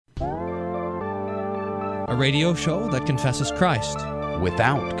a radio show that confesses Christ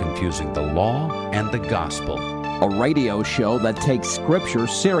without confusing the law and the gospel. A radio show that takes Scripture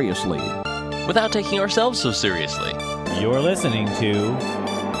seriously without taking ourselves so seriously. You're listening to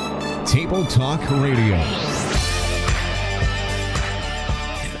Table Talk Radio.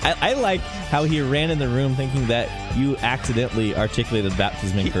 I like how he ran in the room thinking that you accidentally articulated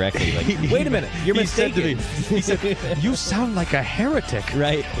baptism incorrectly. Like, wait a minute, you're mistaken. He said, you sound like a heretic.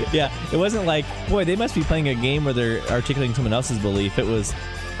 Right, yeah. It wasn't like, boy, they must be playing a game where they're articulating someone else's belief. It was,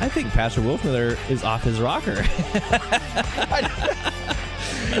 I think Pastor Wolfmiller is off his rocker.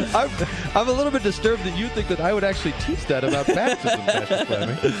 I'm a little bit disturbed that you think that I would actually teach that about baptism, Pastor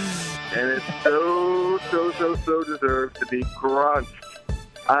Fleming. And it's so deserved to be crunched.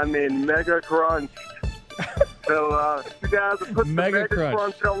 I mean, mega crunched. So, you guys would put Mega the mega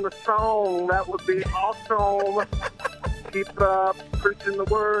crunch on the song. That would be awesome. Keep preaching the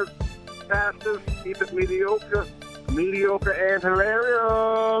word, pastors. Keep it mediocre and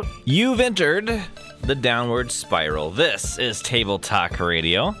hilarious. You've entered the downward spiral. This is Table Talk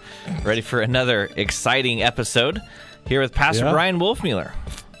Radio. Ready for another exciting episode here with Pastor Brian Wolfmuller.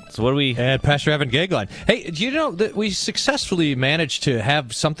 So what do we... And Pastor Evan Gagline. Hey, do you know that we successfully managed to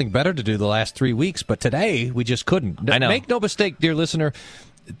have something better to do the last 3 weeks, but today we just couldn't. I know. Make no mistake, dear listener,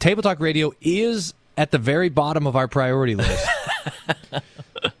 Table Talk Radio is at the very bottom of our priority list.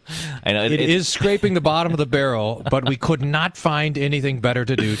 I know it is scraping the bottom of the barrel, but we could not find anything better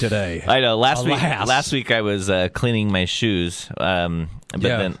to do today. I know. Last week I was cleaning my shoes. But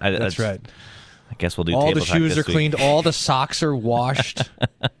then that's right. I guess we'll do all Table the Talk shoes this are cleaned, all the socks are washed.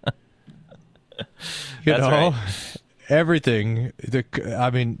 That's right. Everything.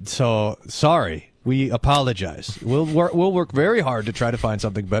 So sorry. We apologize. We'll work very hard to try to find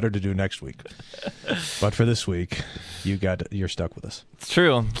something better to do next week. But for this week, you're stuck with us. It's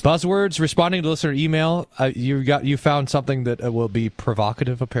true. Buzzwords, responding to listener email. You found something that will be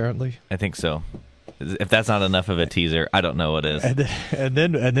provocative, apparently. I think so. If that's not enough of a teaser, I don't know what is. And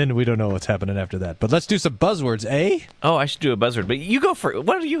then we don't know what's happening after that. But let's do some buzzwords, eh? Oh, I should do a buzzword. But you go for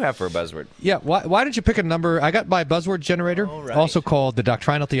what do you have for a buzzword? Yeah, why did you pick a number? I got my buzzword generator, also called The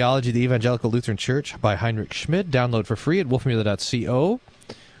Doctrinal Theology of the Evangelical Lutheran Church by Heinrich Schmid. Download for free at wolfmuller.co.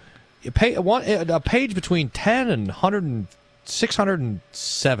 A page between 10 and 100 and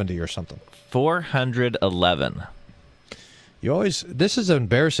 670 or something. 411. This is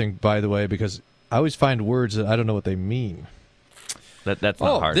embarrassing, by the way, because I always find words that I don't know what they mean. That's not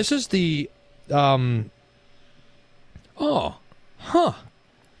hard. This is the...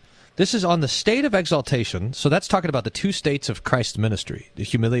 This is on the state of exaltation. So that's talking about the two states of Christ's ministry. The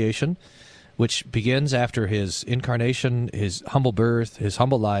humiliation, which begins after his incarnation, his humble birth, his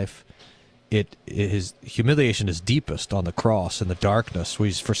humble life. His humiliation is deepest on the cross in the darkness, where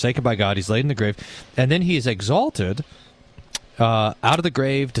he's forsaken by God, he's laid in the grave, and then he is exalted out of the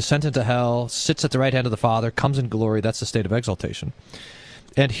grave, descends into hell, sits at the right hand of the Father, comes in glory. That's the state of exaltation.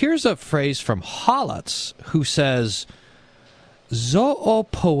 And here's a phrase from Hollatz, who says,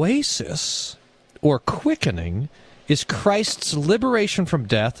 Zoopoiesis, or quickening, is Christ's liberation from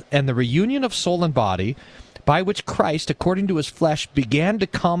death and the reunion of soul and body, by which Christ, according to his flesh, began to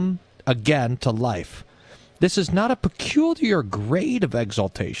come again to life. This is not a peculiar grade of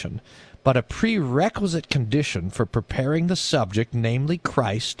exaltation, but a prerequisite condition for preparing the subject, namely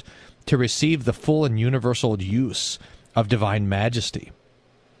Christ, to receive the full and universal use of divine majesty.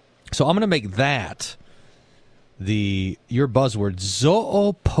 So I'm going to make that your buzzword,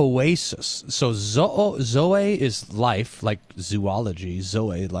 zoopoiesis. So zoe is life, like zoology,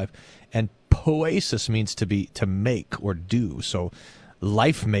 zoe, life, and poiesis means to make or do. So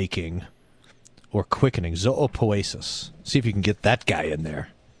life-making or quickening, zoopoiesis. See if you can get that guy in there.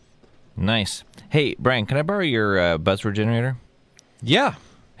 Nice. Hey, Brian, can I borrow your buzzword generator? Yeah.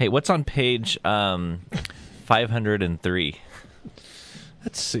 Hey, what's on page 503?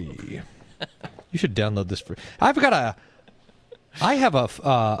 Let's see. You should download this for. I have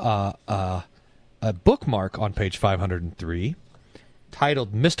a bookmark on page 503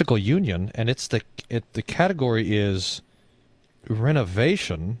 titled "Mystical Union," and the category is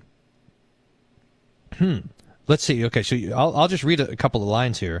renovation. Let's see. Okay, so I'll just read a couple of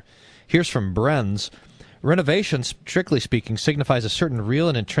lines here. Here's from Brenz. Renovation, strictly speaking, signifies a certain real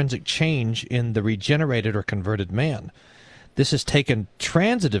and intrinsic change in the regenerated or converted man. This is taken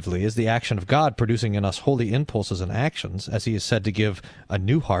transitively as the action of God producing in us holy impulses and actions, as he is said to give a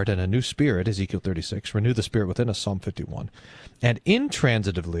new heart and a new spirit, Ezekiel 36, renew the spirit within us, Psalm 51. And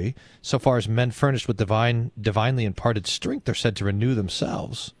intransitively, so far as men furnished with divinely imparted strength are said to renew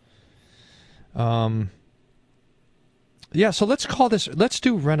themselves. So let's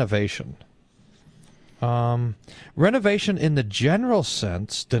do renovation. Renovation in the general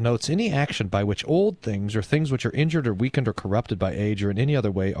sense denotes any action by which old things or things which are injured or weakened or corrupted by age or in any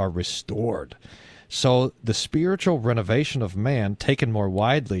other way are restored. So the spiritual renovation of man, taken more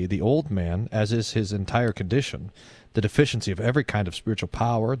widely, the old man, as is his entire condition, the deficiency of every kind of spiritual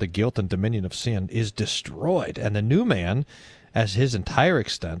power, the guilt and dominion of sin, is destroyed. And the new man, as his entire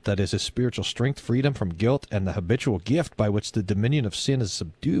extent, that is his spiritual strength, freedom from guilt, and the habitual gift by which the dominion of sin is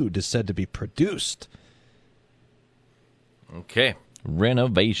subdued, is said to be produced. Okay.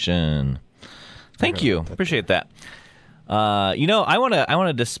 Renovation. Thank you. Appreciate that. I want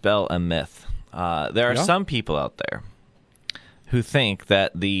to dispel a myth. There are some people out there who think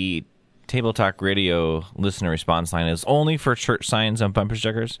that the Table Talk Radio listener response line is only for church signs and bumper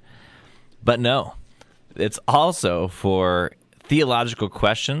stickers. But no, it's also for theological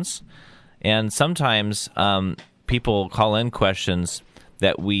questions. And sometimes people call in questions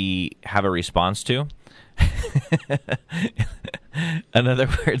that we have a response to. In other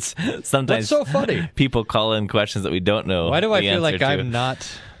words, sometimes That's so funny. People call in questions that we don't know. Why do I the feel like answer to. I'm not?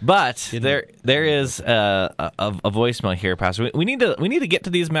 But there is a voicemail here, Pastor. We need to get to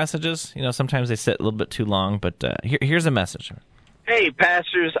these messages. Sometimes they sit a little bit too long, but here's a message. Hey,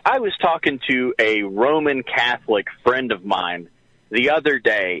 pastors, I was talking to a Roman Catholic friend of mine the other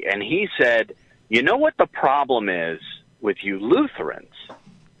day, and he said, you know what the problem is with you Lutherans?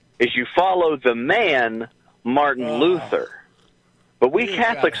 Is you follow the man, Martin Luther. But we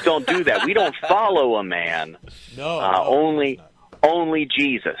Catholics don't do that. We don't follow a man. Only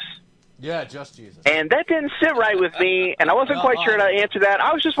Jesus. Yeah, just Jesus. And that didn't sit right with me, and I wasn't quite sure how to answer that.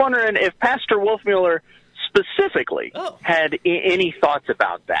 I was just wondering if Pastor Wolfmueller specifically had any thoughts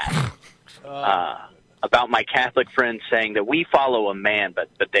about that, about my Catholic friends saying that we follow a man, but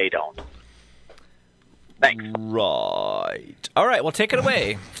they don't. Thanks. Right. All right, well, take it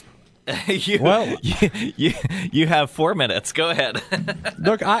away. You have 4 minutes. Go ahead.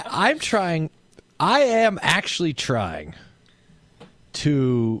 Look, I'm trying. I am actually trying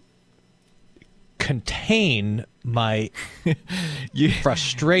to contain my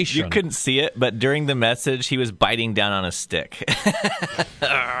frustration. You couldn't see it, but during the message, he was biting down on a stick.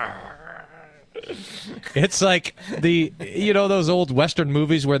 It's like those old Western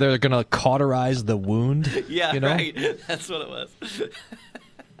movies where they're going to cauterize the wound. Yeah, right. That's what it was.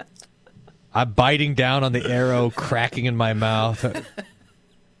 I'm biting down on the arrow, cracking in my mouth.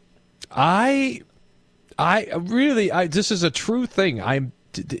 I really, this is a true thing.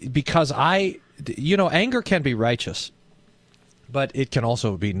 Because anger can be righteous, but it can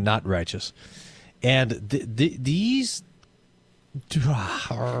also be not righteous. And these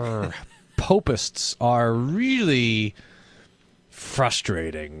popists are really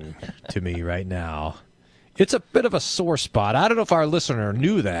frustrating to me right now. It's a bit of a sore spot. I don't know if our listener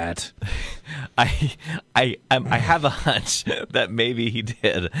knew that. I have a hunch that maybe he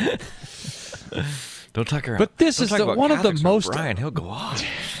did. Don't talk around. But this is one of the most. Brian, he'll go on.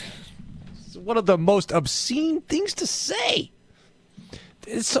 It's one of the most obscene things to say.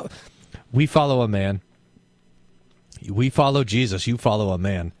 We follow a man. We follow Jesus. You follow a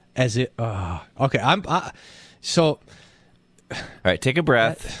man. Okay. So. All right, take a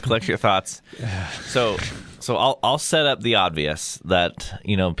breath, collect your thoughts. So I'll set up the obvious that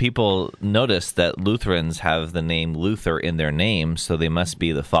people notice that Lutherans have the name Luther in their name, so they must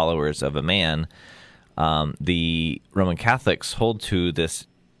be the followers of a man. The Roman Catholics hold to this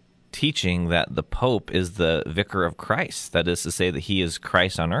teaching that the Pope is the vicar of Christ. That is to say that he is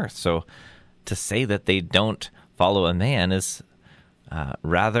Christ on earth. So to say that they don't follow a man is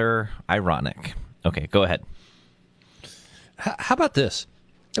rather ironic. Okay, go ahead. How about this?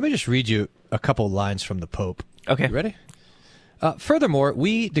 Let me just read you a couple lines from the Pope. Okay. You ready? Furthermore,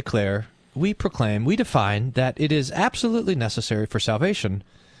 we declare, we proclaim, we define that it is absolutely necessary for salvation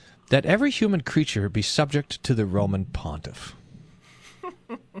that every human creature be subject to the Roman pontiff.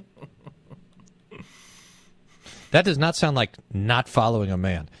 That does not sound like not following a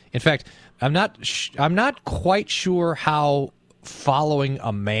man. In fact, I'm not quite sure how following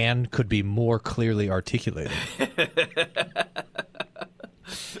a man could be more clearly articulated.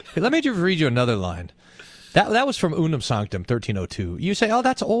 Hey, let me just read you another line. That was from Unum Sanctum 1302. You say, "Oh,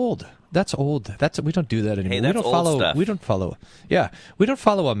 that's old. That's old. We don't do that anymore. Hey, that's we don't old follow. stuff. We don't follow. Yeah, we don't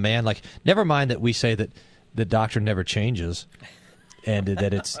follow a man. Like, never mind that we say that the doctrine never changes, and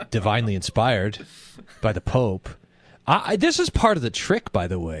that it's divinely inspired by the Pope. This is part of the trick, by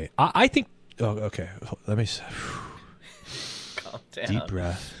the way. I think. Oh, okay. Let me. Calm down. Deep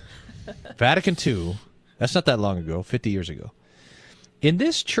breath. Vatican II. That's not that long ago. 50 years ago. In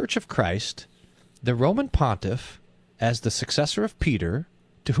this Church of Christ, the Roman Pontiff, as the successor of Peter,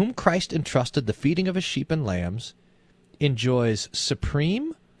 to whom Christ entrusted the feeding of his sheep and lambs, enjoys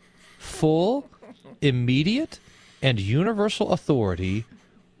supreme, full, immediate, and universal authority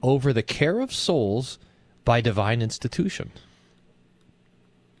over the care of souls by divine institution.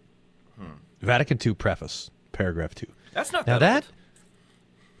 Vatican II Preface, paragraph 2. That's not now that old.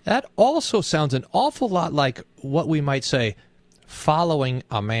 That also sounds an awful lot like what we might say, following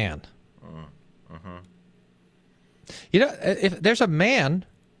a man. You know, if there's a man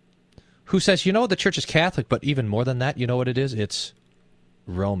who says, you know, the church is Catholic, but even more than that, you know what it is? It's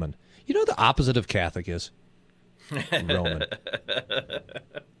Roman. You know the opposite of Catholic is? Roman.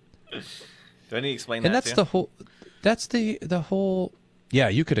 Do I need to explain and that that's too? the whole. That's the whole. Yeah,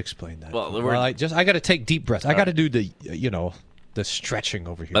 you could explain that. Well, I got to take deep breaths. I got to do the stretching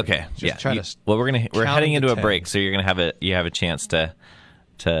over here. Okay. Just try to. Well, we're heading into a 10. break, so you're gonna have a chance to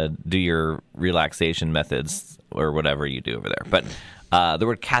do your relaxation methods or whatever you do over there. But the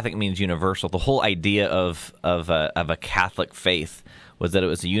word Catholic means universal. The whole idea of a Catholic faith was that it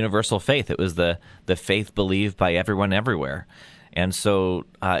was a universal faith. It was the faith believed by everyone everywhere, and so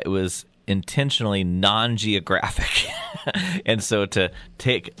it was intentionally non-geographic. And so to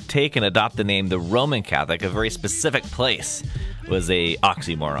take and adopt the name the Roman Catholic, a very specific place, was a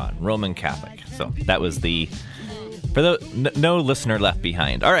oxymoron. Roman Catholic. So that was no listener left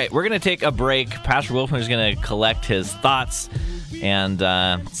behind. All right, we're going to take a break. Pastor Wolfman is going to collect his thoughts and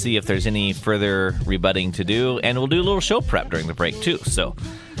see if there's any further rebutting to do. And we'll do a little show prep during the break too. So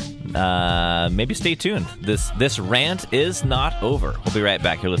maybe stay tuned. This rant is not over. We'll be right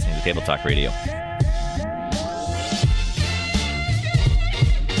back. You're listening to Table Talk Radio.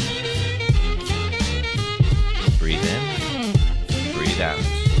 Breathe in, breathe out.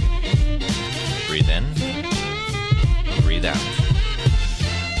 Breathe in, breathe out.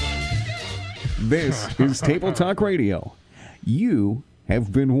 This is Table Talk Radio. You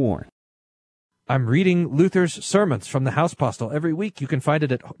have been warned. I'm reading Luther's sermons from the House Postil every week. You can find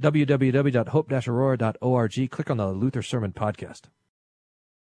it at www.hope-aurora.org. Click on the Luther Sermon Podcast.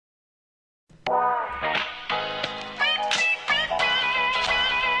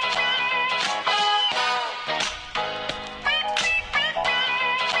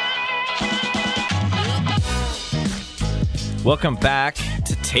 Welcome back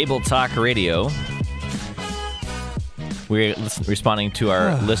to Table Talk Radio. We're responding to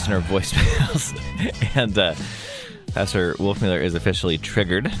our listener voicemails, and Pastor Wolfmueller is officially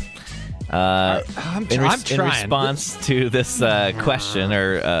triggered. In response to this question,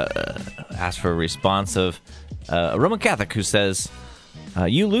 or asked for a response of a Roman Catholic who says,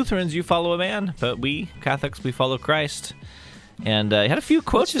 "You Lutherans, you follow a man, but we Catholics, we follow Christ." And he had a few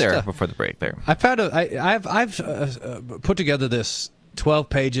quotes there before the break. There, I found I've put together this 12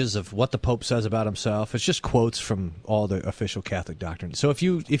 pages of what the Pope says about himself. It's just quotes from all the official Catholic doctrine. So if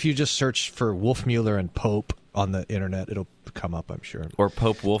you just search for Wolfmueller and Pope on the internet, it'll come up, I'm sure. Or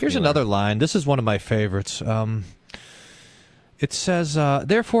Pope Wolfmueller. Here's another line. This is one of my favorites. It says,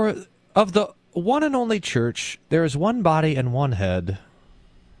 "Therefore, of the one and only Church, there is one body and one head,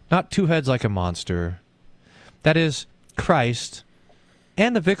 not two heads like a monster. That is Christ,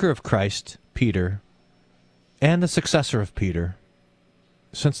 and the vicar of Christ, Peter, and the successor of Peter,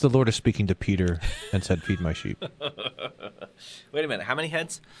 since the Lord is speaking to Peter and said, 'Feed my sheep.'" Wait a minute. How many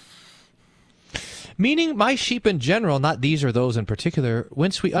heads? Meaning my sheep in general, not these or those in particular,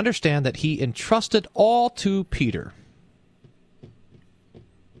 whence we understand that he entrusted all to Peter.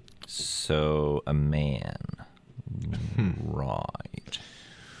 So, a man. Right.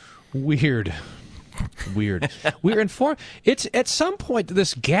 Weird. We're informed. It's at some point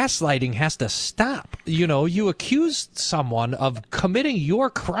this gaslighting has to stop. You know, you accuse someone of committing your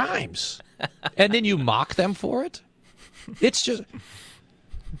crimes, and then you mock them for it. It's just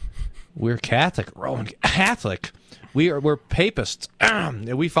we're Catholic, Roman Catholic. We're papists.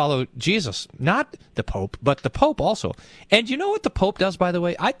 We follow Jesus, not the Pope, but the Pope also. And you know what the Pope does, by the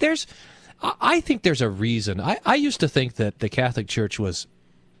way? I think there's a reason. I used to think that the Catholic Church was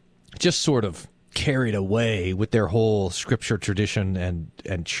just sort of carried away with their whole scripture tradition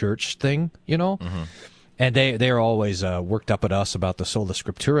and church thing, you know? Mm-hmm. And they're always worked up at us about the sola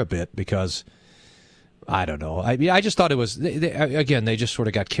scriptura bit because, I don't know. I just thought it was, they just sort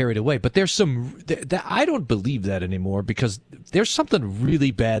of got carried away. But there's I don't believe that anymore because there's something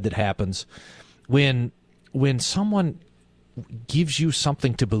really bad that happens when someone gives you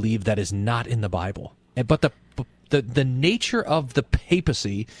something to believe that is not in the Bible. But the nature of the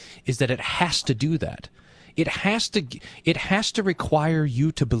papacy is that it has to do that. It has to require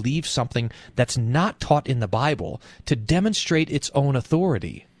you to believe something that's not taught in the Bible to demonstrate its own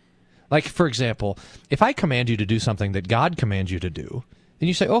authority. Like, for example, if I command you to do something that God commands you to do, And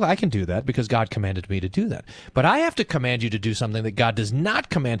you say, oh, I can do that because God commanded me to do that. But I have to command you to do something that God does not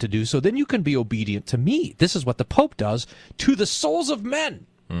command to do, so then you can be obedient to me. This is what the Pope does to the souls of men.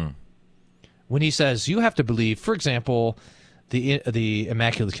 When he says, you have to believe, for example, the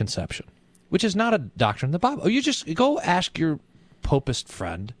Immaculate Conception, which is not a doctrine in the Bible. You just go ask your Popist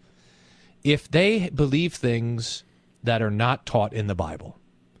friend if they believe things that are not taught in the Bible.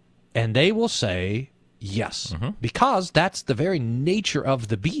 And they will say yes, because that's the very nature of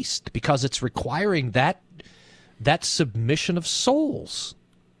the beast, because it's requiring that submission of souls.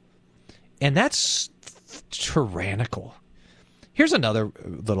 And that's tyrannical. Here's another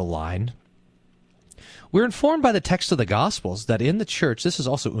little line. We're informed by the text of the Gospels that in the church, this is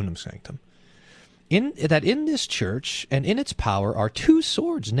also unum sanctum, that in this church and in its power are two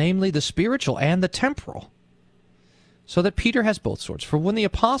swords, namely the spiritual and the temporal. So that Peter has both swords. For when the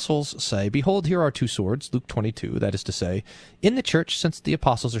apostles say, behold, here are two swords, Luke 22, that is to say, in the church, since the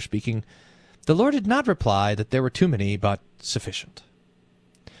apostles are speaking, the Lord did not reply that there were too many, but sufficient.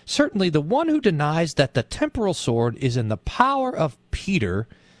 Certainly the one who denies that the temporal sword is in the power of Peter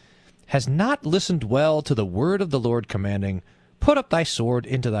has not listened well to the word of the Lord commanding, put up thy sword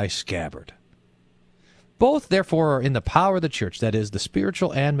into thy scabbard. Both, therefore, are in the power of the church, that is, the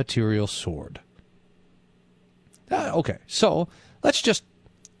spiritual and material sword. Okay, so let's just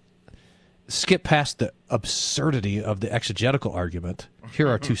skip past the absurdity of the exegetical argument. Here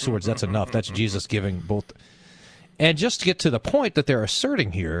are two swords, that's enough. That's Jesus giving both. And just get to the point that they're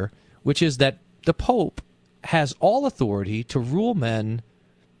asserting here, which is that the Pope has all authority to rule men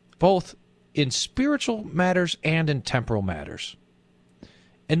both in spiritual matters and in temporal matters.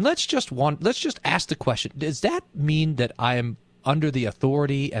 And let's just ask the question, does that mean that I am under the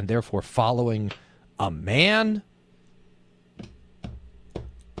authority and therefore following a man?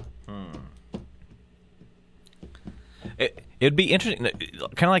 It'd be interesting,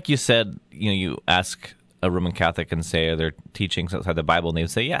 kind of like you said, you ask a Roman Catholic and say, are there teachings outside the Bible? And they would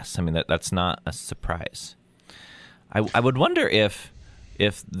say yes. I mean, that's not a surprise. I would wonder if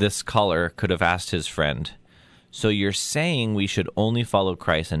this caller could have asked his friend, so you're saying we should only follow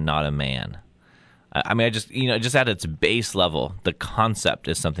Christ and not a man? I mean, just at its base level, the concept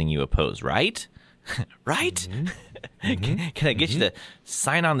is something you oppose, right? Right? Mm-hmm. Can I get you to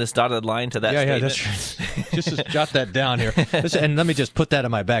sign on this dotted line to that statement? Yeah, that's right. Just jot that down here. And let me just put that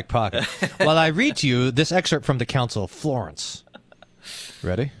in my back pocket. While I read to you this excerpt from the Council of Florence.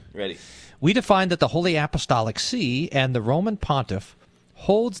 Ready? Ready. We define that the Holy Apostolic See and the Roman Pontiff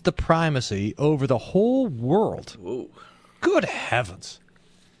holds the primacy over the whole world. Ooh. Good heavens.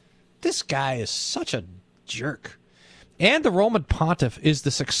 This guy is such a jerk. And the Roman Pontiff is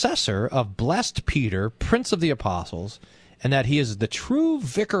the successor of blessed Peter, Prince of the Apostles, and that he is the true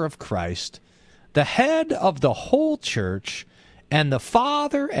vicar of Christ, the head of the whole church, and the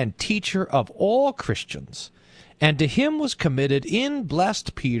father and teacher of all Christians. And to him was committed in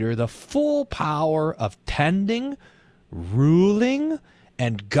blessed Peter the full power of tending, ruling,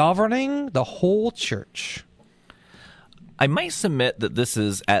 and governing the whole church. I might submit that this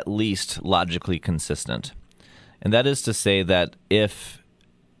is at least logically consistent. And that is to say that if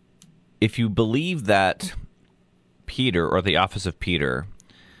you believe that Peter, or the office of Peter,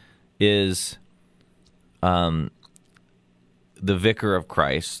 is the vicar of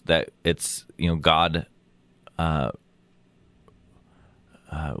Christ, that it's God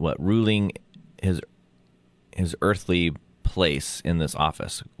ruling his earthly place in this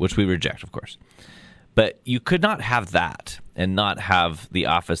office, which we reject, of course. But you could not have that and not have the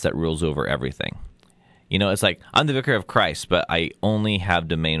office that rules over everything. It's like, I'm the vicar of Christ, but I only have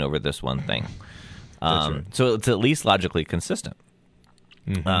domain over this one thing. Right. So it's at least logically consistent.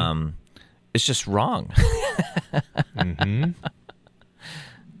 Mm-hmm. It's just wrong. Mm-hmm.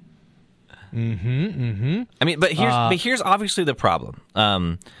 Mm-hmm. Mm-hmm. I mean, but here's obviously the problem.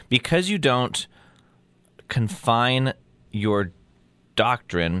 Because you don't confine your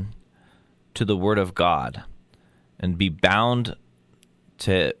doctrine to the Word of God and be bound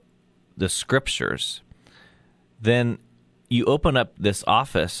to the Scriptures, then you open up this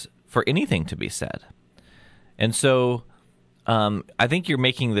office for anything to be said. And so I think you're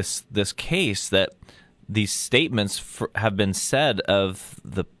making this case that these statements have been said of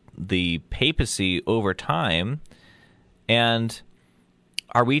the papacy over time, and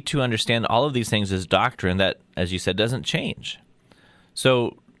are we to understand all of these things as doctrine that, as you said, doesn't change?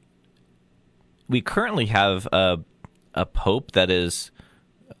 So we currently have a pope that is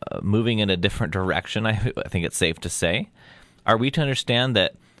moving in a different direction, I think it's safe to say. Are we to understand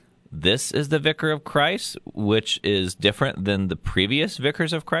that this is the vicar of Christ, which is different than the previous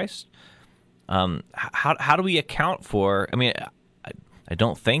vicars of Christ? How do we account for? I mean, I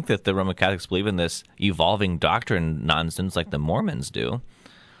don't think that the Roman Catholics believe in this evolving doctrine nonsense like the Mormons do.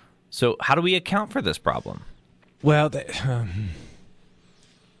 So how do we account for this problem? Well,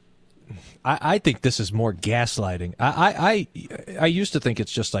 I think this is more gaslighting. I used to think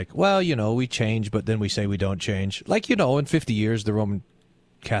it's just like, well, we change, but then we say we don't change. Like, in 50 years, the Roman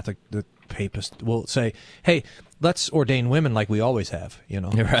Catholic, the papist will say, hey, let's ordain women like we always have,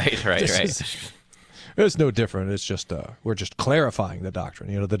 Right. It's no different. It's just we're just clarifying the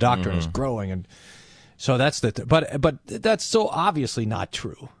doctrine. The doctrine is growing, and so that's but that's so obviously not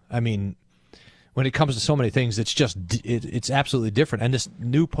true. I mean, when it comes to so many things, it's just it's absolutely different. And this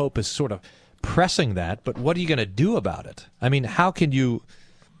new pope is sort of pressing that. But what are you going to do about it? I mean, how can you?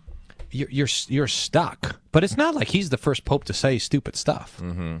 You're stuck. But it's not like he's the first pope to say stupid stuff.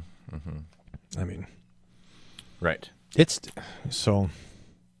 Mm-hmm. Mm-hmm. I mean, right. It's so.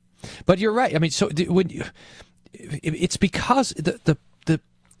 But you're right. I mean, so it's because the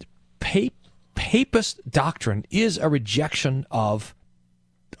papist doctrine is a rejection of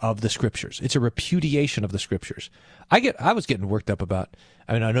the Scriptures. It's a repudiation of the Scriptures. I was getting worked up about.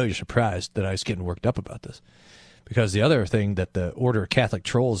 I mean, I know you're surprised that I was getting worked up about this, because the other thing that the Order of Catholic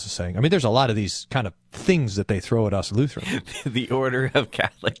Trolls is saying. I mean, there's a lot of these kind of things that they throw at us Lutherans. The Order of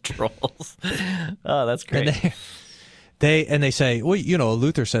Catholic Trolls. Oh, that's great. And they say, well,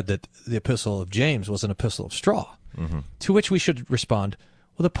 Luther said that the Epistle of James was an epistle of straw. Mm-hmm. To which we should respond,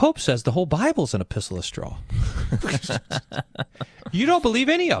 well, the Pope says the whole Bible's an epistle of straw. You don't believe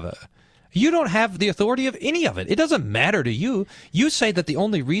any of it. You don't have the authority of any of it. It doesn't matter to you. You say that the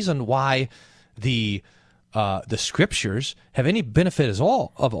only reason why the Scriptures have any benefit of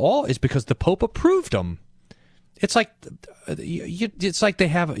all is because the Pope approved them. It's like they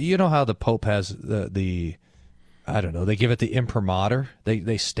have. How the Pope has the I don't know. They give it the imprimatur.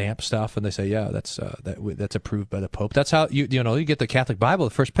 They stamp stuff and they say, yeah, that's approved by the Pope. That's how you get the Catholic Bible.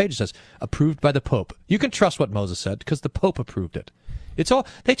 The first page says approved by the Pope. You can trust what Moses said because the Pope approved it. It's all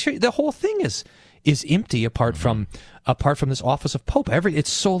the whole thing is empty apart from this office of Pope. It's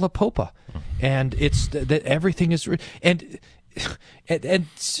sola popa, and it's that everything is and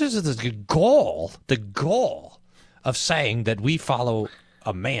it's just the gall of saying that we follow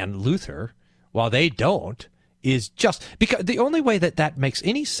a man, Luther, while they don't. Is just because the only way that makes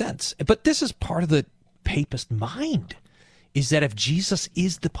any sense, but this is part of the papist mind, is that if Jesus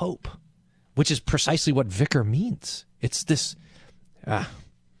is the Pope, which is precisely what vicar means, it's this, Yeah,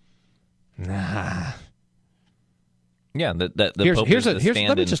 the Pope is the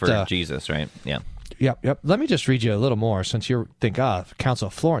stand-in for Jesus, right? Yeah. Yep. Let me just read you a little more, since you think, Council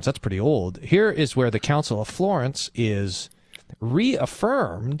of Florence, that's pretty old. Here is where the Council of Florence is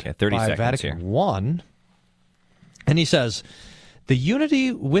reaffirmed by Vatican I. And he says, the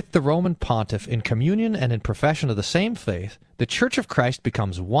unity with the Roman pontiff in communion and in profession of the same faith, the Church of Christ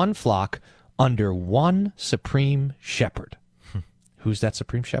becomes one flock under one supreme shepherd. Who's that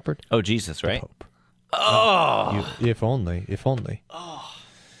supreme shepherd? Oh, Jesus, right? The Pope. Oh! If only. Oh.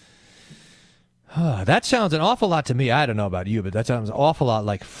 That sounds an awful lot to me. I don't know about you, but that sounds an awful lot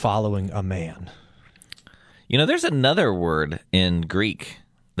like following a man. There's another word in Greek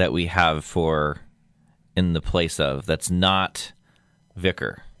that we have for in the place of that's not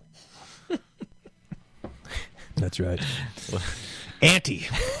vicar. That's right. Anti.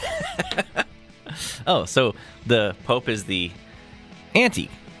 Oh, so the Pope is the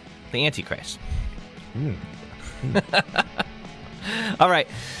Antichrist. All right.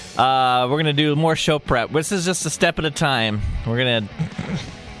 We're going to do more show prep. This is just a step at a time. We're going to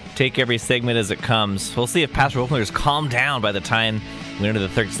take every segment as it comes. We'll see if Pastor Wolfman's calmed down by the time we enter the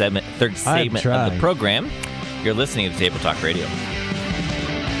third segment of the program. You're listening to Table Talk Radio. I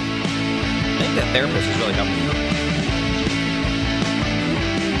think that therapist is really helping.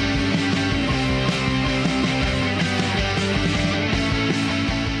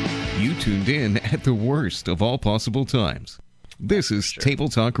 You tuned in at the worst of all possible times. This is Table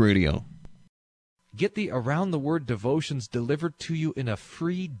Talk Radio. Get the Around the Word devotions delivered to you in a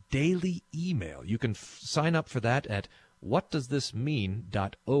free daily email. You can sign up for that at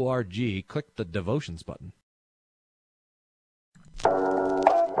whatdoesthismean.org. Click the devotions button.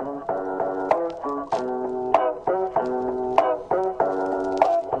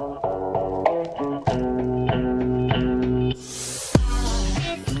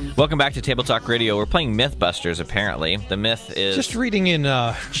 Welcome back to Table Talk Radio. We're playing Mythbusters, apparently. The myth is... Just reading in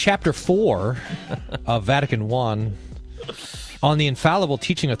Chapter 4 of Vatican I. on the infallible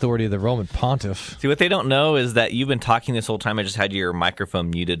teaching authority of the Roman Pontiff. See, what they don't know is that you've been talking this whole time. I just had your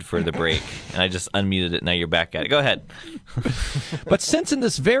microphone muted for the break, and I just unmuted it. Now you're back at it. Go ahead. But since in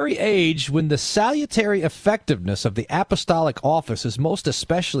this very age, when the salutary effectiveness of the apostolic office is most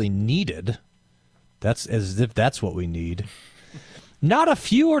especially needed, that's as if that's what we need, not a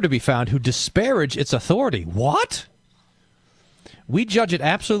few are to be found who disparage its authority. What? We judge it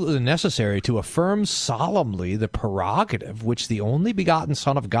absolutely necessary to affirm solemnly the prerogative which the only begotten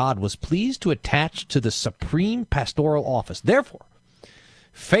Son of God was pleased to attach to the supreme pastoral office. Therefore,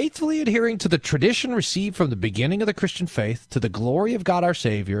 faithfully adhering to the tradition received from the beginning of the Christian faith, to the glory of God our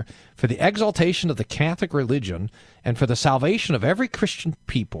Savior, for the exaltation of the Catholic religion, and for the salvation of every Christian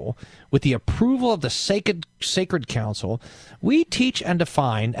people, with the approval of the sacred council, we teach and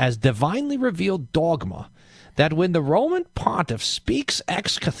define as divinely revealed dogma that when the Roman Pontiff speaks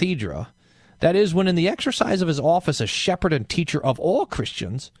ex cathedra, that is, when in the exercise of his office as shepherd and teacher of all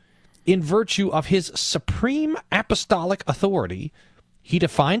Christians, in virtue of his supreme apostolic authority, he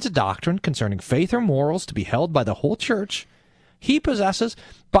defines a doctrine concerning faith or morals to be held by the whole Church, he possesses,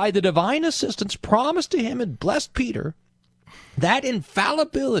 by the divine assistance promised to him in blessed Peter, that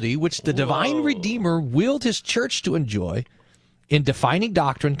infallibility which the divine Redeemer willed his Church to enjoy in defining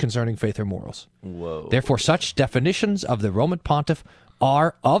doctrine concerning faith or morals. Therefore, such definitions of the Roman Pontiff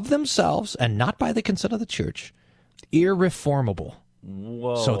are of themselves, and not by the consent of the Church, irreformable.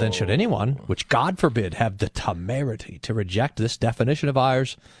 So then should anyone, which God forbid, have the temerity to reject this definition of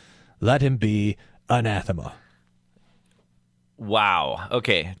ours, let him be anathema. Wow.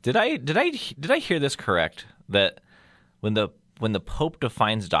 Okay. Did I hear this correct? That when the Pope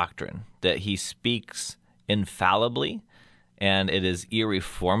defines doctrine, that he speaks infallibly and it is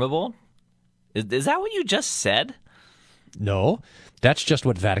irreformable? Is that what you just said? No, that's just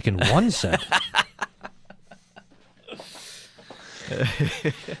what Vatican I said.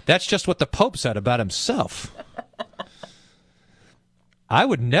 That's just what the Pope said about himself. I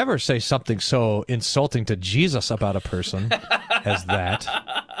would never say something so insulting to Jesus about a person as that.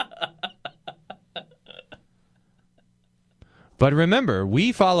 But remember,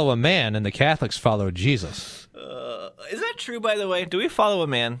 we follow a man and the Catholics follow Jesus. Is that true, by the way? Do we follow a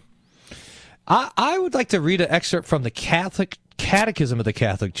man? I would like to read an excerpt from the Catholic Catechism of the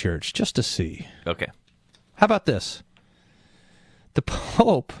Catholic Church, just to see. Okay. How about this? The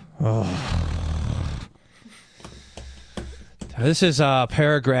Pope... This is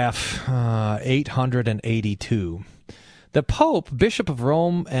paragraph 882. The Pope, Bishop of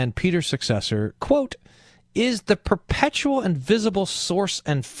Rome and Peter's successor, quote, is the perpetual and visible source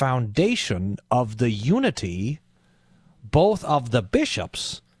and foundation of the unity both of the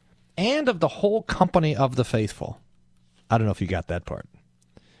bishops and of the whole company of the faithful. I don't know if you got that part.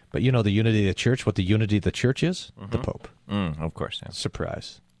 But you know the unity of the church, what the unity of the church is? Mm-hmm. The Pope. Of course. Yeah.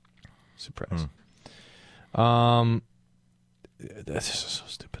 Surprise. This is so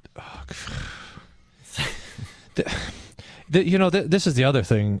stupid. Oh, this is the other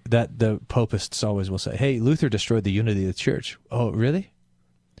thing that the Popists always will say. Hey, Luther destroyed the unity of the church. Oh, really?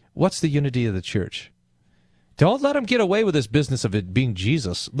 What's the unity of the church? Don't let him get away with this business of it being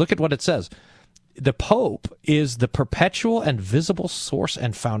Jesus. Look at what it says. The Pope is the perpetual and visible source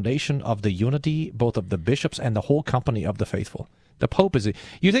and foundation of the unity both of the bishops and the whole company of the faithful. The Pope is...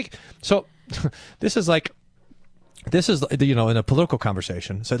 You think... So, this is, in a political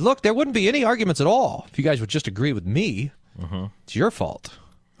conversation, said, look, there wouldn't be any arguments at all if you guys would just agree with me. Mm-hmm. It's your fault.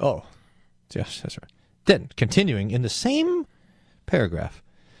 Oh, yes, that's right. Then, continuing in the same paragraph,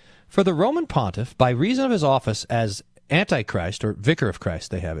 for the Roman Pontiff, by reason of his office as Antichrist, or Vicar of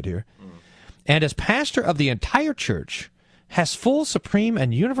Christ, they have it here, and as pastor of the entire church, has full, supreme,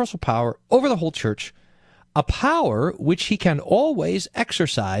 and universal power over the whole church, a power which he can always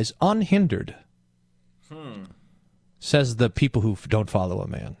exercise unhindered. Says the people who don't follow a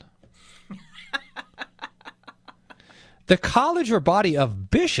man. The college or body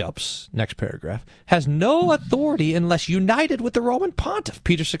of bishops, next paragraph, has no authority unless united with the Roman Pontiff,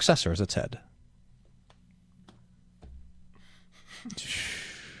 Peter's successor, as its head.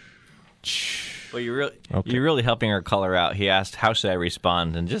 Well, you're really helping our caller out. He asked, how should I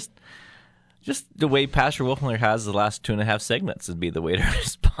respond? And just the way Pastor Wolfmuller has the last 2.5 segments would be the way to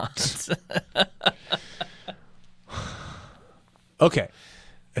respond. Okay.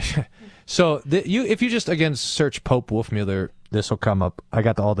 So if you just, again, search Pope Wolfmuller, this will come up. I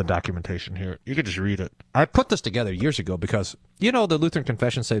got all the documentation here. You can just read it. I put this together years ago because, the Lutheran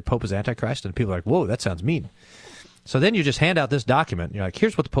Confession say Pope is Antichrist, and people are like, whoa, that sounds mean. So then you just hand out this document, and you're like,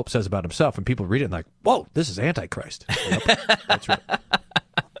 here's what the Pope says about himself, and people read it and like, whoa, this is Antichrist. Yep, that's right.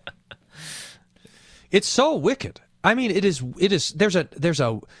 It's so wicked. I mean, it is. There's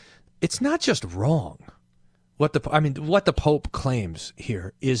a. It's not just wrong. What the Pope claims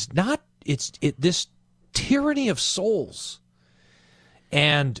here is not. This tyranny of souls,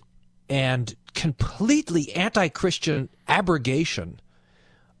 and completely anti-Christian abrogation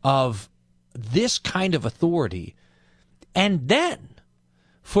of this kind of authority, and then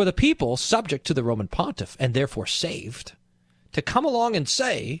for the people subject to the Roman pontiff and therefore saved to come along and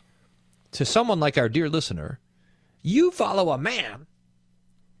say to someone like our dear listener, you follow a man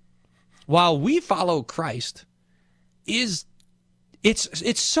while we follow Christ, it's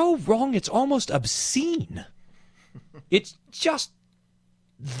so wrong, it's almost obscene. It's just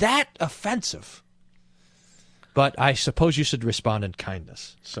that offensive. But I suppose you should respond in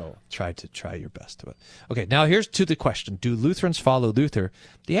kindness. So try your best to it. Okay, now here's to the question. Do Lutherans follow Luther?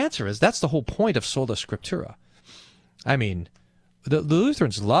 The answer is that's the whole point of Sola Scriptura. I mean, the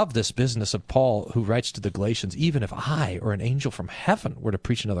Lutherans love this business of Paul, who writes to the Galatians, even if I or an angel from heaven were to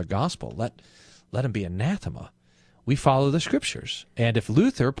preach another gospel, let him be anathema. We follow the Scriptures. And if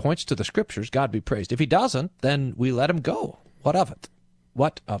Luther points to the Scriptures, God be praised. If he doesn't, then we let him go. What of it?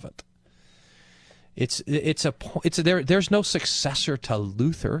 What of it? There's no successor to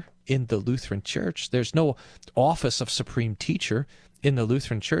Luther in the Lutheran Church. There's no office of supreme teacher in the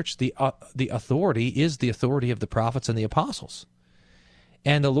Lutheran Church. The authority is the authority of the prophets and the apostles.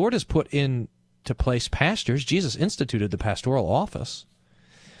 And the Lord has put into place pastors. Jesus instituted the pastoral office,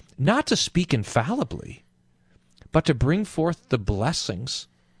 not to speak infallibly, but to bring forth the blessings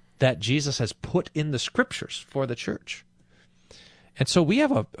that Jesus has put in the Scriptures for the church. And so we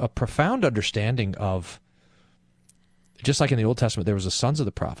have a profound understanding of, just like in the Old Testament there was the sons of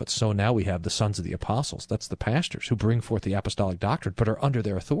the prophets, so now we have the sons of the apostles. That's the pastors who bring forth the apostolic doctrine, but are under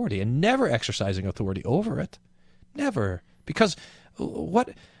their authority and never exercising authority over it. Never. Because what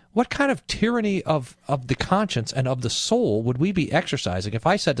kind of tyranny of the conscience and of the soul would we be exercising if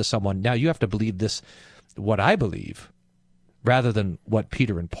I said to someone, now you have to believe this, what I believe, rather than what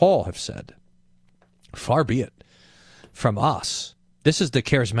Peter and Paul have said? Far be it from us. This is the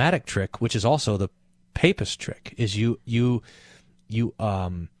charismatic trick, which is also the papist trick, is you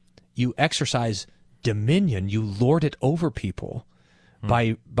exercise dominion, you lord it over people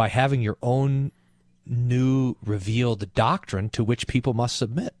by having your own new revealed doctrine to which people must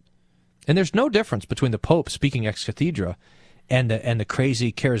submit. And there's no difference between the Pope speaking ex cathedra and the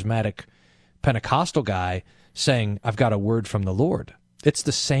crazy charismatic Pentecostal guy saying, I've got a word from the Lord. It's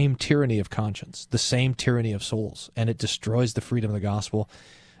the same tyranny of conscience, the same tyranny of souls, and it destroys the freedom of the gospel.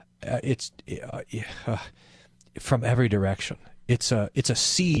 From every direction. It's a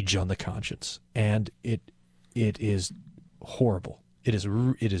siege on the conscience, and it is horrible. It is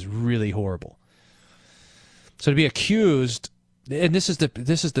really horrible. So to be accused, and this is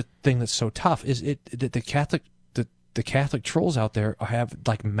the thing that's so tough, is that the Catholic trolls out there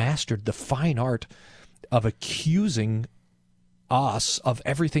have mastered the fine art of accusing us of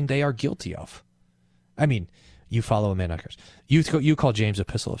everything they are guilty of. I mean, you follow a man like ours. You call James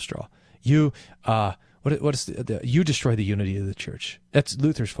Epistle of straw. You you destroy the unity of the church. That's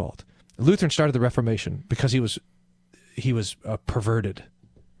Luther's fault. Luther started the Reformation because he was perverted.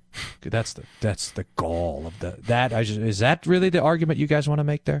 That's the gall of is that really the argument you guys want to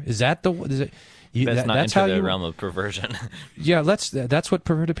make there? Is that that's how the realm of perversion. Yeah, that's what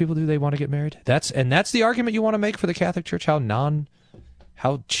perverted people do. They want to get married. That's the argument you want to make for the Catholic Church.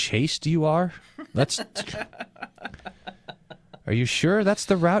 How chaste you are. Are you sure that's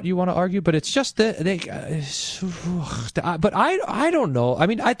the route you want to argue? But it's just but I don't know. I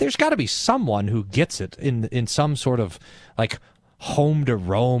mean, there's got to be someone who gets it in some sort of home to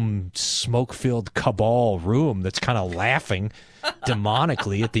Rome smoke-filled cabal room that's kind of laughing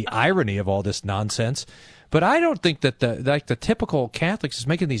demonically at the irony of all this nonsense. But I don't think that the typical Catholics is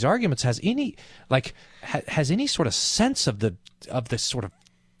making these arguments has any sort of sense of the sort of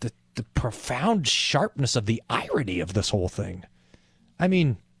the profound sharpness of the irony of this whole thing. I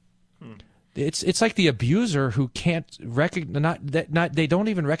mean, it's like the abuser who can't recognize they don't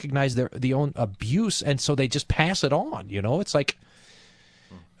even recognize their own abuse, and so they just pass it on. It's like,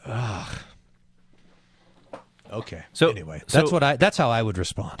 okay. So anyway, that's how I would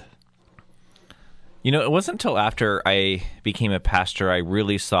respond. It wasn't until after I became a pastor I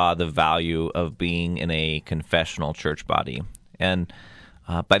really saw the value of being in a confessional church body. And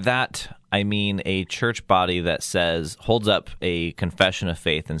by that, I mean a church body that holds up a confession of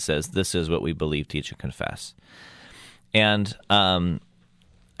faith and says, this is what we believe, teach, and confess. And I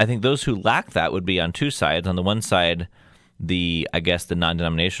think those who lack that would be on two sides. On the one side, the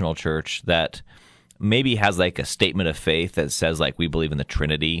non-denominational church that maybe has a statement of faith that says we believe in the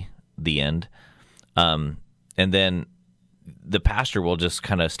Trinity, the end. and then the pastor will just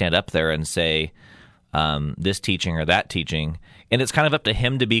kind of stand up there and say this teaching or that teaching, and it's kind of up to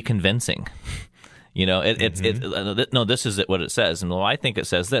him to be convincing. No, this is what it says, and well, I think it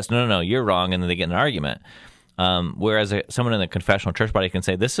says this. No, you're wrong, and then they get in an argument. Whereas someone in the confessional church body can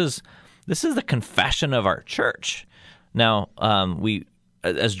say, this is the confession of our church. Now, we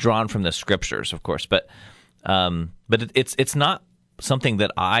as drawn from the scriptures, of course, but it's not something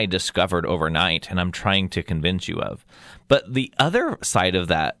that I discovered overnight, and I'm trying to convince you of. But the other side of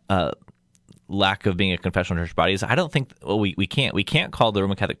that lack of being a confessional church body is I don't think we can't call the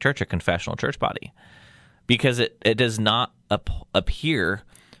Roman Catholic Church a confessional church body because it does not appear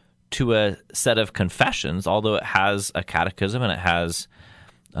to a set of confessions, although it has a catechism and it has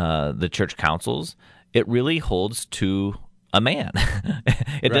the church councils. It really holds to a man.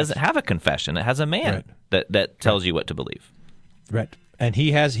 It doesn't have a confession. It has a man that tells you what to believe. Right, and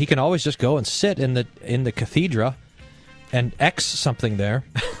he can always just go and sit in the cathedra and X something there,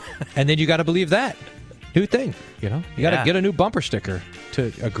 and then you got to believe that new thing. You got to get a new bumper sticker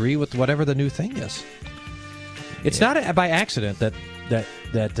to agree with whatever the new thing is. It's not by accident that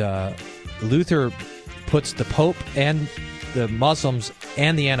Luther puts the Pope and the Muslims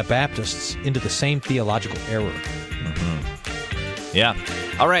and the Anabaptists into the same theological error. Mm-hmm. Yeah.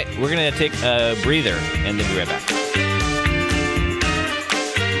 All right, we're going to take a breather and then be right back.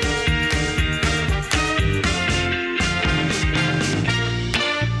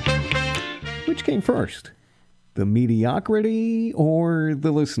 Which came first? The mediocrity or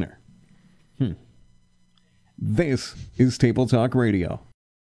the listener? This is Table Talk Radio.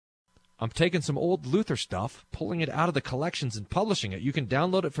 I'm taking some old Luther stuff, pulling it out of the collections and publishing it. You can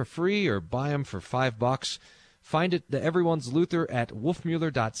download it for free or buy them for $5. Find it, the Everyone's Luther, at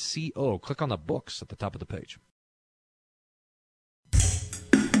wolfmueller.co. Click on the books at the top of the page.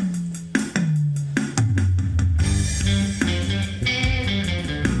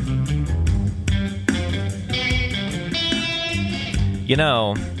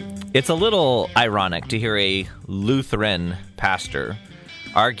 It's a little ironic to hear a Lutheran pastor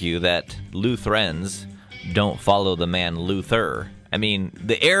argue that Lutherans don't follow the man Luther. I mean,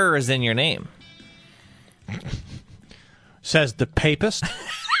 the error is in your name. Says the papist.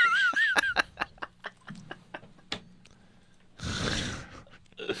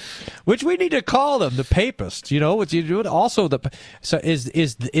 Which we need to call them, the papists. What you do. Also,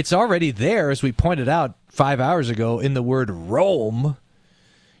 it's already there, as we pointed out 5 hours ago, in the word Rome.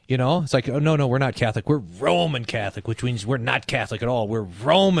 It's like, oh, no, we're not Catholic. We're Roman Catholic, which means we're not Catholic at all. We're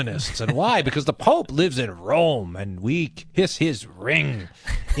Romanists. And why? Because the Pope lives in Rome, and we hiss his ring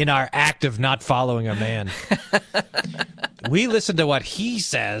in our act of not following a man. We listen to what he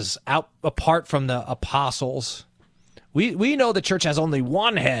says apart from the apostles. We know the church has only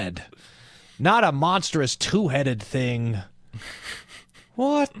one head, not a monstrous two-headed thing.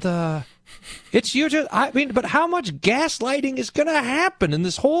 What the... It's usually, but how much gaslighting is going to happen in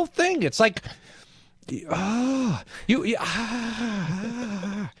this whole thing? It's like,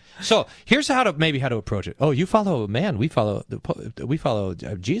 So here's how to approach it. Oh, you follow a man. We follow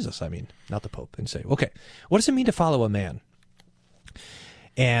Jesus. Not the Pope. And say, okay, what does it mean to follow a man?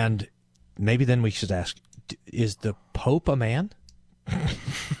 And maybe then we should ask, is the Pope a man? And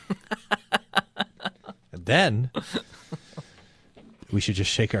then we should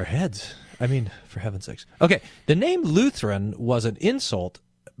just shake our heads. For heaven's sakes. Okay, the name Lutheran was an insult,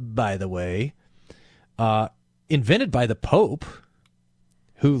 by the way, invented by the Pope,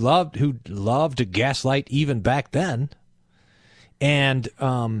 who loved to gaslight even back then. And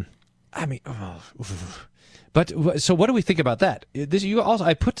but so what do we think about that?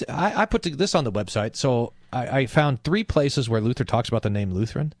 I put this on the website. So I found 3 places where Luther talks about the name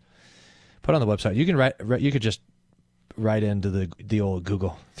Lutheran. Put on the website. You can you could just write into the old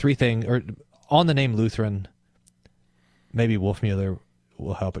Google 3 thing or on the name Lutheran. Maybe Wolfmueller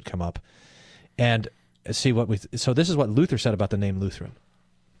will help it come up, and see what so this is what Luther said about the name Lutheran.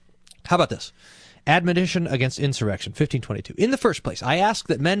 How about this? Admonition against insurrection, 1522. In the first place, I ask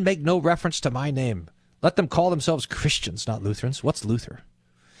that men make no reference to my name. Let them call themselves Christians, not Lutherans. What's Luther?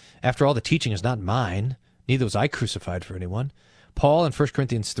 After all, the teaching is not mine. Neither was I crucified for anyone. Paul in 1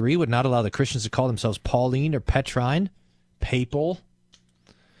 Corinthians 3 would not allow the Christians to call themselves Pauline or Petrine, papal,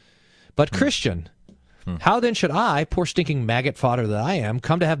 but Christian. How then should I, poor stinking maggot fodder that I am,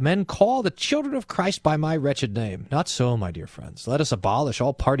 come to have men call the children of Christ by my wretched name? Not so, my dear friends. Let us abolish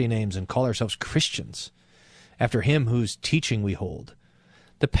all party names and call ourselves Christians, after him whose teaching we hold.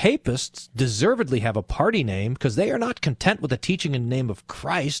 The papists deservedly have a party name because they are not content with the teaching in the name of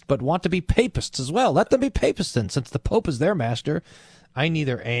Christ, but want to be papists as well. Let them be papists then, since the Pope is their master. I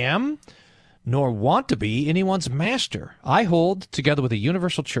neither am nor want to be anyone's master. I hold, together with the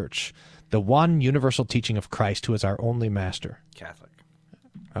universal church, the one universal teaching of Christ, who is our only master. Catholic.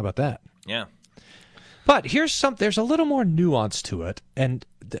 How about that? Yeah. But there's a little more nuance to it, and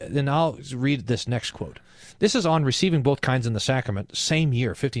then I'll read this next quote. This is on receiving both kinds in the sacrament, same year,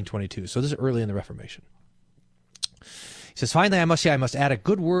 1522. So this is early in the Reformation. He says, finally, I must add a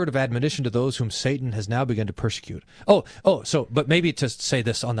good word of admonition to those whom Satan has now begun to persecute. But maybe to say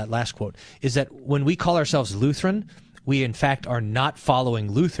this on that last quote, is that when we call ourselves Lutheran, we in fact are not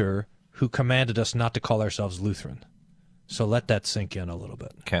following Luther, who commanded us not to call ourselves Lutheran. So let that sink in a little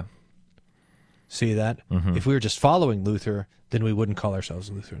bit. Okay. See that? Mm-hmm. If we were just following Luther, then we wouldn't call ourselves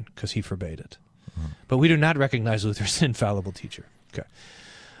Lutheran, because he forbade it. Mm-hmm. But we do not recognize Luther as an infallible teacher. Okay.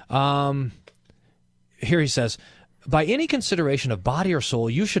 Here he says, by any consideration of body or soul,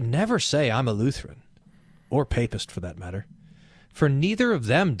 you should never say, I'm a Lutheran, or Papist for that matter. For neither of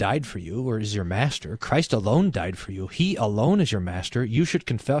them died for you, or is your master. Christ alone died for you. He alone is your master. You should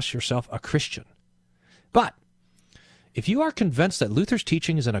confess yourself a Christian. But if you are convinced that Luther's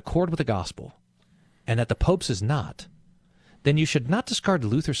teaching is in accord with the gospel, and that the Pope's is not, then you should not discard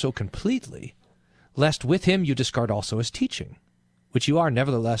Luther so completely, lest with him you discard also his teaching, which you are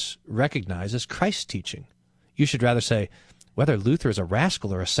nevertheless recognize as Christ's teaching. You should rather say, whether Luther is a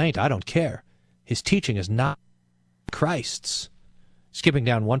rascal or a saint, I don't care. His teaching is not Christ's. Skipping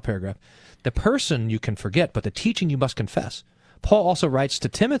down one paragraph. The person you can forget, but the teaching you must confess. Paul also writes to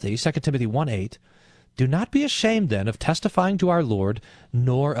Timothy, 2 Timothy 1:8, do not be ashamed then of testifying to our Lord,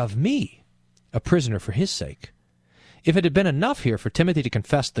 nor of me, a prisoner for his sake. If it had been enough here for Timothy to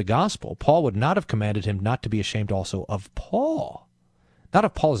confess the gospel, Paul would not have commanded him not to be ashamed also of Paul. Not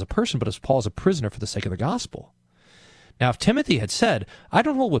of Paul as a person, but as Paul as a prisoner for the sake of the gospel. Now, if Timothy had said, I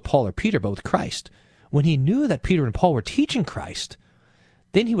don't hold with Paul or Peter, but with Christ, when he knew that Peter and Paul were teaching Christ,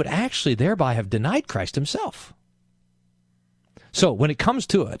 then he would actually thereby have denied Christ himself. So when it comes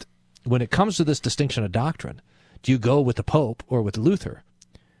to it, when it comes to this distinction of doctrine, do you go with the Pope or with Luther?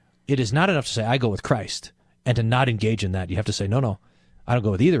 It is not enough to say, I go with Christ, and to not engage in that. You have to say, no, I don't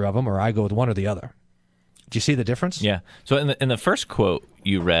go with either of them, or I go with one or the other. Do you see the difference? Yeah. So in the first quote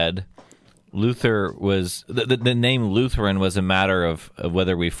you read, Luther was the name Lutheran was a matter of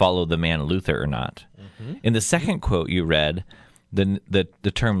whether we follow the man Luther or not. Mm-hmm. In the second quote you read,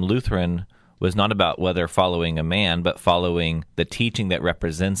 the term Lutheran was not about whether following a man, but following the teaching that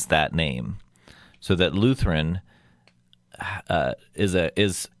represents that name. So that Lutheran is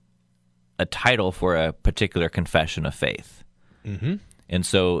a title for a particular confession of faith. Mm-hmm. And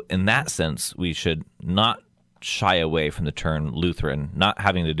so in that sense, we should not shy away from the term Lutheran, not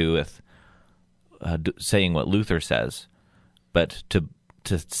having to do with saying what Luther says, but to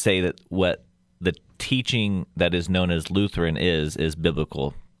say that what the teaching that is known as Lutheran is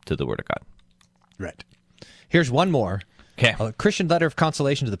biblical to the Word of God. Right. Here's one more. Okay. A Christian letter of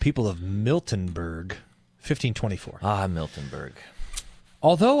consolation to the people of Miltenberg, 1524. Ah, Miltenberg.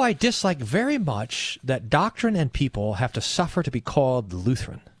 Although I dislike very much that doctrine and people have to suffer to be called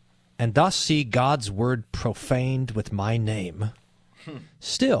Lutheran, and thus see God's word profaned with my name,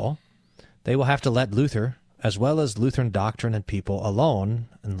 still, they will have to let Luther, as well as Lutheran doctrine and people, alone,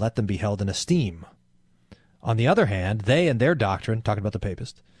 and let them be held in esteem. On the other hand, they and their doctrine, talking about the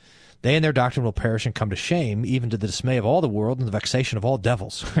Papist, they and their doctrine will perish and come to shame, even to the dismay of all the world and the vexation of all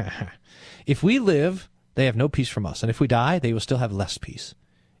devils. If we live, they have no peace from us, and if we die, they will still have less peace.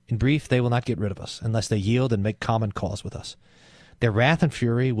 In brief, they will not get rid of us, unless they yield and make common cause with us. Their wrath and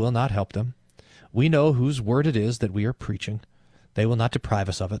fury will not help them. We know whose word it is that we are preaching. They will not deprive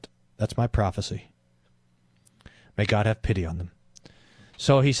us of it. That's my prophecy. May God have pity on them.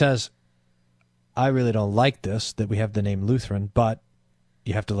 So he says, I really don't like this, that we have the name Lutheran, but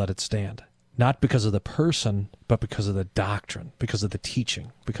you have to let it stand. Not because of the person, but because of the doctrine, because of the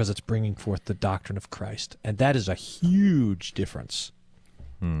teaching, because it's bringing forth the doctrine of Christ. And that is a huge difference.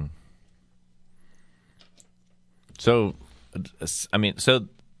 So, so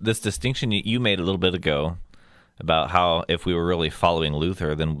this distinction you made a little bit ago about how if we were really following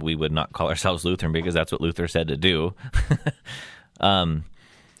Luther, then we would not call ourselves Lutheran because that's what Luther said to do.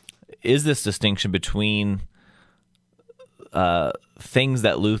 Is this distinction between things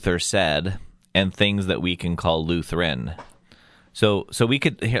that Luther said and things that we can call Lutheran? So we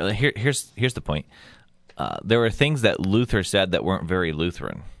could here's the point. There were things that Luther said that weren't very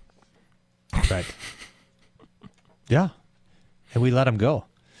Lutheran. Right. Yeah. And we let him go.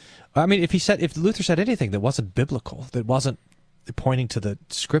 I mean, if Luther said anything that wasn't biblical, that wasn't pointing to the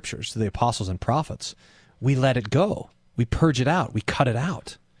scriptures, to the apostles and prophets, we let it go. We purge it out. We cut it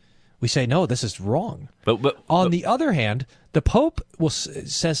out. We say, no, this is wrong. But on the other hand, the Pope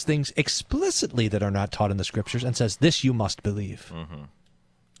says things explicitly that are not taught in the Scriptures and says, this you must believe. Mm-hmm.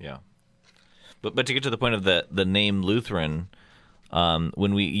 Yeah. But to get to the point of the name Lutheran,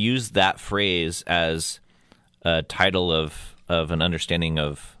 when we use that phrase as a title of an understanding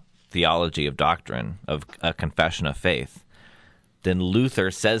of theology, of doctrine, of a confession of faith, then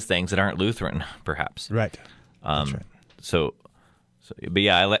Luther says things that aren't Lutheran, perhaps. Right. That's right. But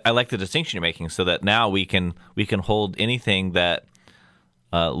yeah, I like the distinction you're making, so that now we can hold anything that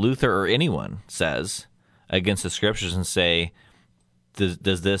Luther or anyone says against the Scriptures and say,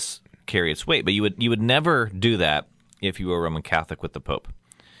 does this carry its weight? But you would never do that if you were a Roman Catholic with the Pope.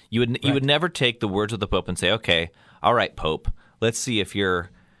 You would never take the words of the Pope and say, okay, all right, Pope, let's see if you're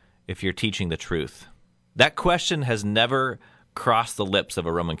teaching the truth. That question has never crossed the lips of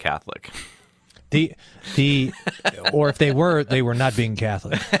a Roman Catholic. Or if they were not being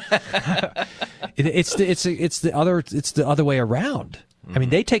Catholic. It's the other way around. I mean,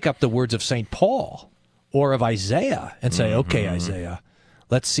 they take up the words of St. Paul or of Isaiah and say, okay, Isaiah,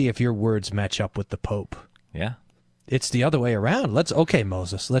 let's see if your words match up with the Pope. Yeah. It's the other way around. Okay,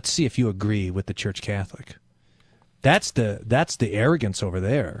 Moses, let's see if you agree with the Church Catholic. That's the arrogance over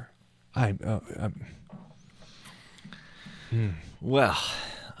there.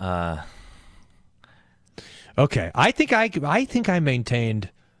 Okay, I think I maintained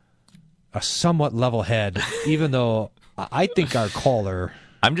a somewhat level head, even though I think our caller.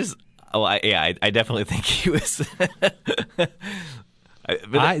 I definitely think he was.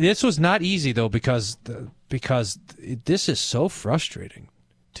 This was not easy though, because this is so frustrating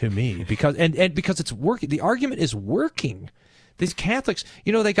to me because it's working. The argument is working. These Catholics,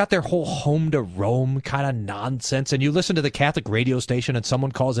 they got their whole home to Rome kind of nonsense. And you listen to the Catholic radio station and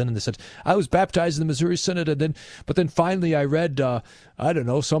someone calls in and they said, I was baptized in the Missouri Synod. But then finally I read,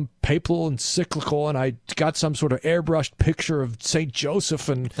 some papal encyclical and I got some sort of airbrushed picture of St. Joseph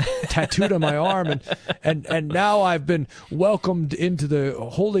and tattooed on my arm. And now I've been welcomed into the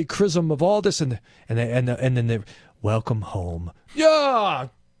holy chrism of all this. And then they welcome home. Yeah,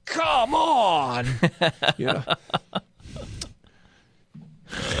 come on.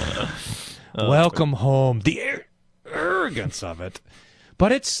 Welcome home. The arrogance of it,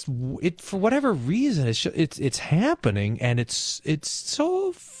 but it for whatever reason it's happening, and it's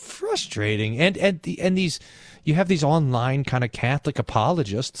so frustrating. And these you have these online kind of Catholic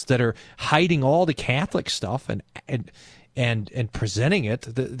apologists that are hiding all the Catholic stuff and presenting it.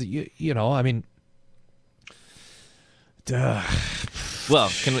 I mean. Well,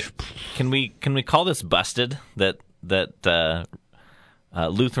 can we call this busted? That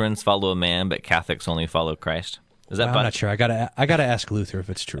Lutherans follow a man, but Catholics only follow Christ. Is that? I'm not sure. I gotta ask Luther if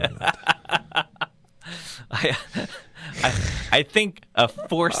it's true or not. I think a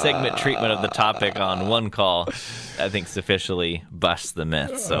 4-segment treatment of the topic on one call, I think, sufficiently busts the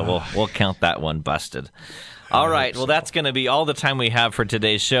myth. So we'll count that one busted. All right. Well, that's going to be all the time we have for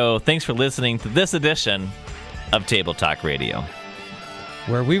today's show. Thanks for listening to this edition of Table Talk Radio,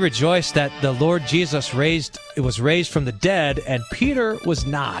 where we rejoice that the Lord Jesus was raised from the dead, and Peter was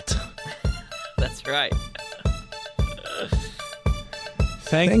not. That's right.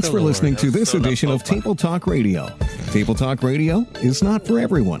 Thanks for listening to this edition of Table Talk Radio. Table Talk Radio is not for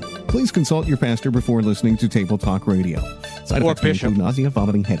everyone. Please consult your pastor before listening to Table Talk Radio. Side effects may include nausea,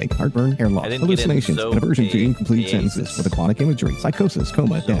 vomiting, headache, heartburn, hair loss, hallucinations, and aversion to incomplete sentences with aquatic imagery, psychosis,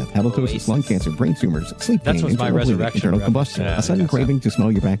 coma, death, halitosis, lung cancer, brain tumors, sleep pain, internal combustion, a sudden craving to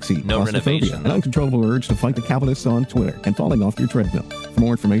smell your backseat, claustrophobia, an uncontrollable urge to fight the Calvinists on Twitter, and falling off your treadmill. For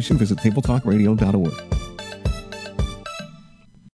more information, visit tabletalkradio.org.